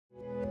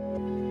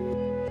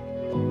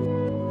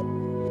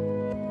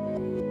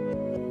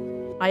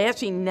I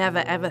actually never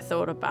ever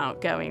thought about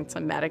going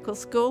to medical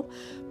school,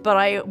 but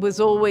I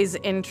was always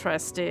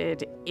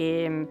interested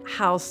in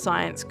how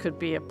science could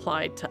be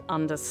applied to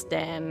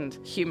understand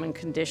human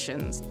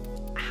conditions.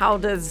 How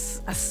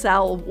does a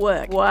cell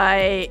work?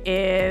 Why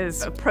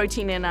is a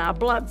protein in our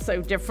blood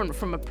so different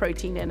from a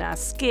protein in our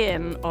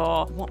skin?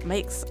 Or what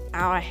makes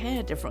our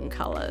hair different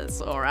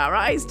colors or our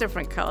eyes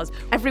different colors?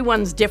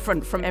 Everyone's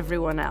different from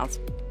everyone else.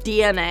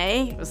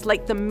 DNA is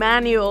like the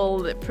manual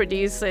that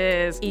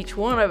produces each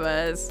one of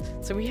us.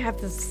 So we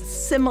have this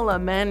similar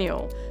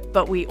manual,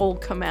 but we all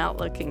come out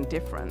looking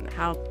different.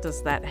 How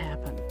does that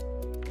happen?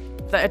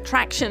 The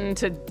attraction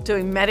to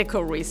doing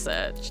medical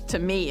research to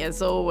me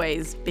has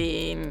always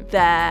been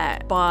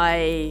that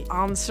by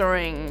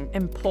answering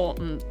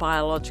important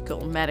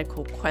biological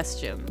medical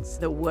questions,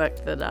 the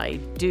work that I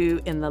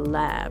do in the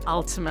lab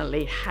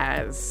ultimately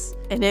has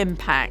an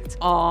impact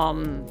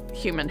on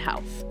human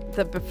health.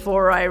 That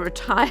before I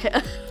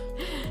retire,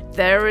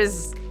 there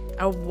is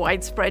a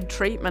widespread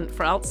treatment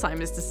for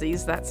Alzheimer's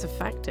disease that's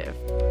effective.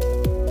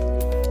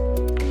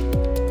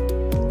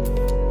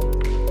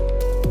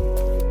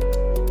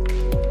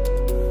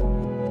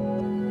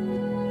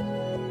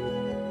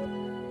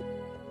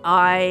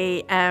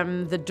 I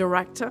am the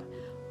director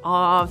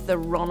of the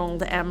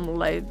Ronald M.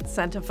 Load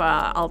Center for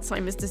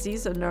Alzheimer's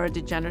disease and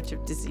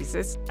neurodegenerative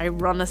diseases. I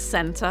run a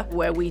center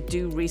where we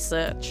do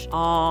research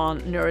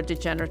on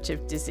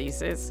neurodegenerative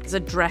diseases,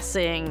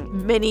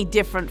 addressing many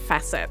different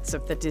facets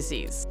of the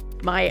disease.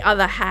 My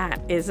other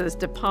hat is as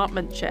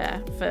department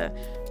chair for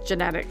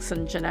genetics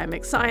and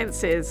genomic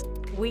sciences.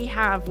 We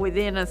have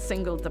within a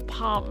single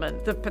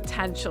department the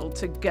potential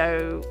to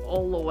go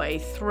all the way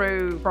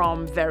through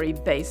from very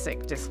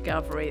basic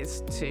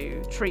discoveries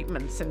to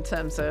treatments in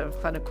terms of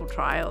clinical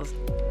trials.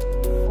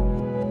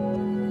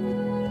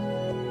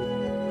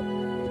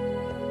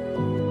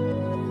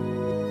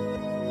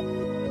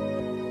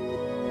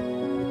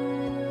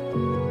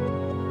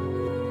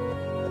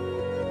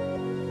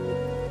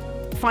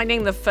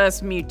 Finding the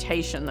first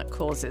mutation that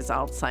causes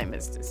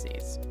Alzheimer's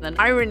disease. The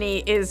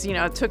irony is,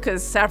 it took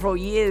us several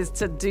years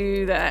to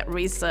do that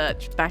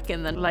research back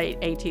in the late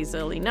 80s,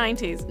 early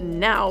 90s.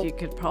 Now you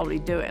could probably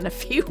do it in a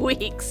few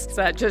weeks. So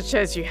that just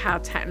shows you how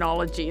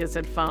technology is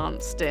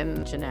advanced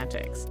in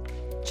genetics.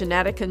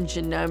 Genetic and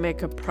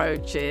genomic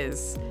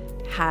approaches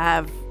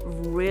have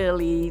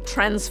really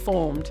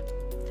transformed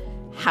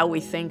how we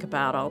think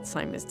about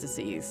Alzheimer's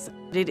disease.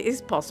 It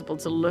is possible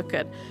to look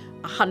at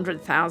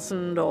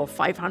 100,000 or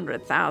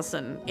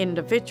 500,000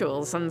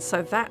 individuals, and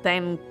so that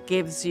then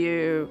gives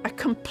you a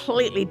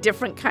completely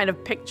different kind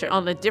of picture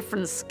on a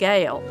different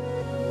scale.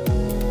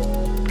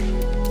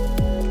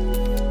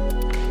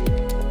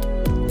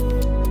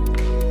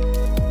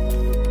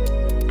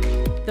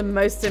 The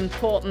most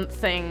important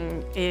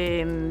thing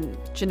in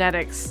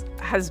genetics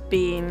has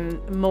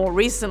been more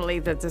recently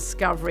the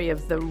discovery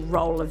of the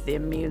role of the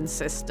immune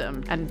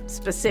system, and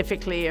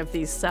specifically of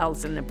these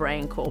cells in the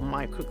brain called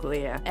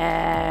microglia.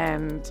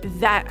 And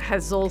that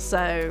has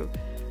also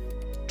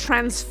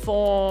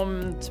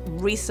transformed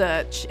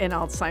research in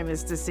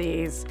Alzheimer's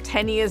disease.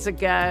 10 years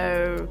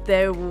ago,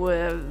 there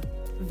were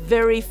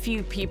very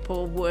few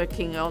people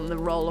working on the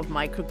role of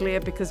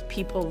microglia because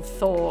people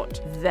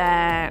thought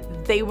that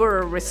they were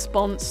a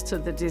response to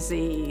the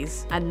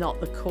disease and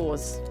not the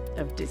cause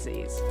of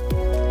disease.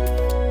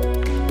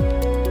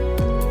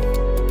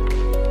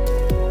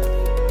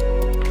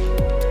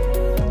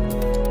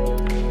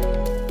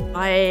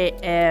 I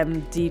am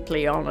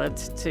deeply honored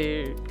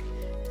to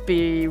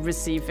be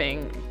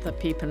receiving the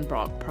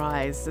Piepenbrock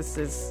Prize. This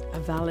is a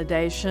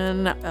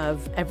validation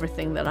of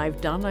everything that I've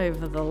done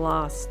over the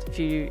last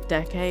few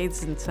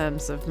decades in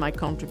terms of my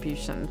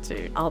contribution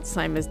to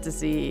Alzheimer's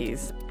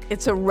disease.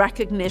 It's a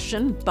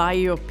recognition by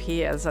your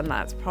peers, and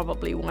that's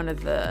probably one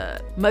of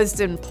the most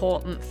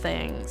important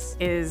things,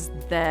 is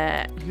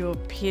that your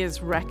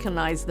peers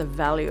recognize the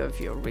value of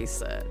your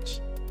research.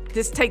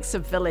 This takes a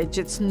village.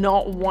 It's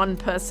not one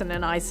person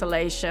in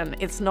isolation.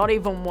 It's not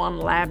even one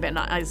lab in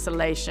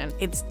isolation.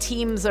 It's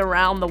teams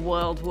around the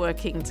world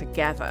working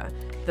together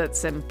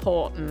that's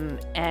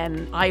important.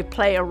 And I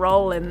play a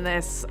role in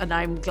this, and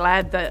I'm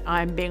glad that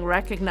I'm being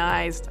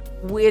recognized.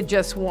 We're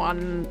just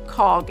one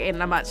cog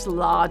in a much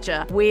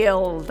larger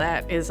wheel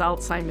that is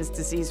Alzheimer's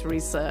disease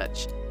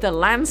research. The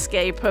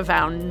landscape of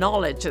our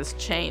knowledge has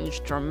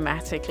changed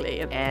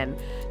dramatically, and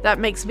that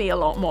makes me a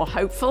lot more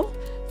hopeful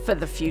for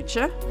the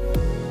future.